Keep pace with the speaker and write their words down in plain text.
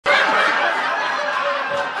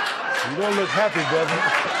You don't look happy, brother.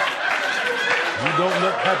 You don't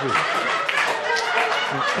look happy.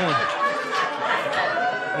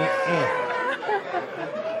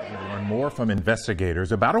 We'll learn more from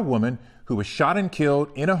investigators about a woman who was shot and killed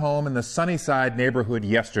in a home in the Sunnyside neighborhood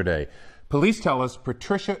yesterday. Police tell us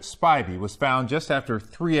Patricia Spivey was found just after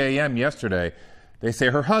 3 a.m. yesterday. They say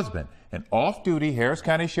her husband, an off-duty Harris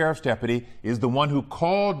County Sheriff's deputy, is the one who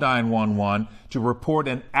called 911 to report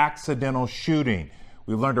an accidental shooting.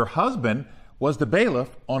 We learned her husband was the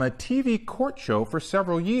bailiff on a TV court show for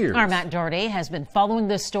several years. Our Matt Doherty has been following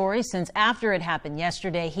this story since after it happened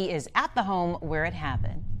yesterday. He is at the home where it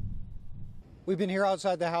happened. We've been here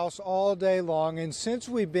outside the house all day long, and since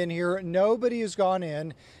we've been here, nobody has gone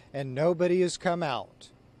in and nobody has come out.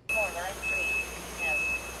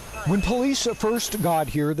 When police first got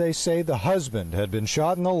here, they say the husband had been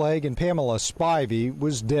shot in the leg and Pamela Spivey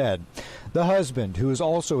was dead. The husband, who is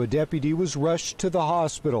also a deputy, was rushed to the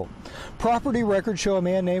hospital. Property records show a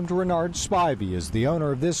man named Renard Spivey is the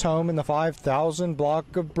owner of this home in the 5000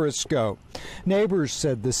 block of Briscoe. Neighbors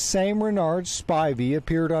said the same Renard Spivey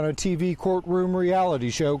appeared on a TV courtroom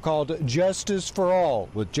reality show called Justice for All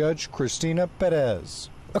with Judge Cristina.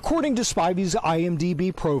 According to Spivey's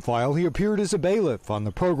IMDb profile, he appeared as a bailiff on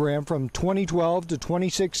the program from 2012 to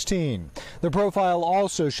 2016. The profile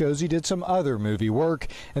also shows he did some other movie work,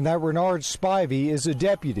 and that Renard Spivey is a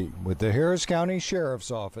deputy with the Harris County Sheriff's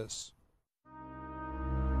Office.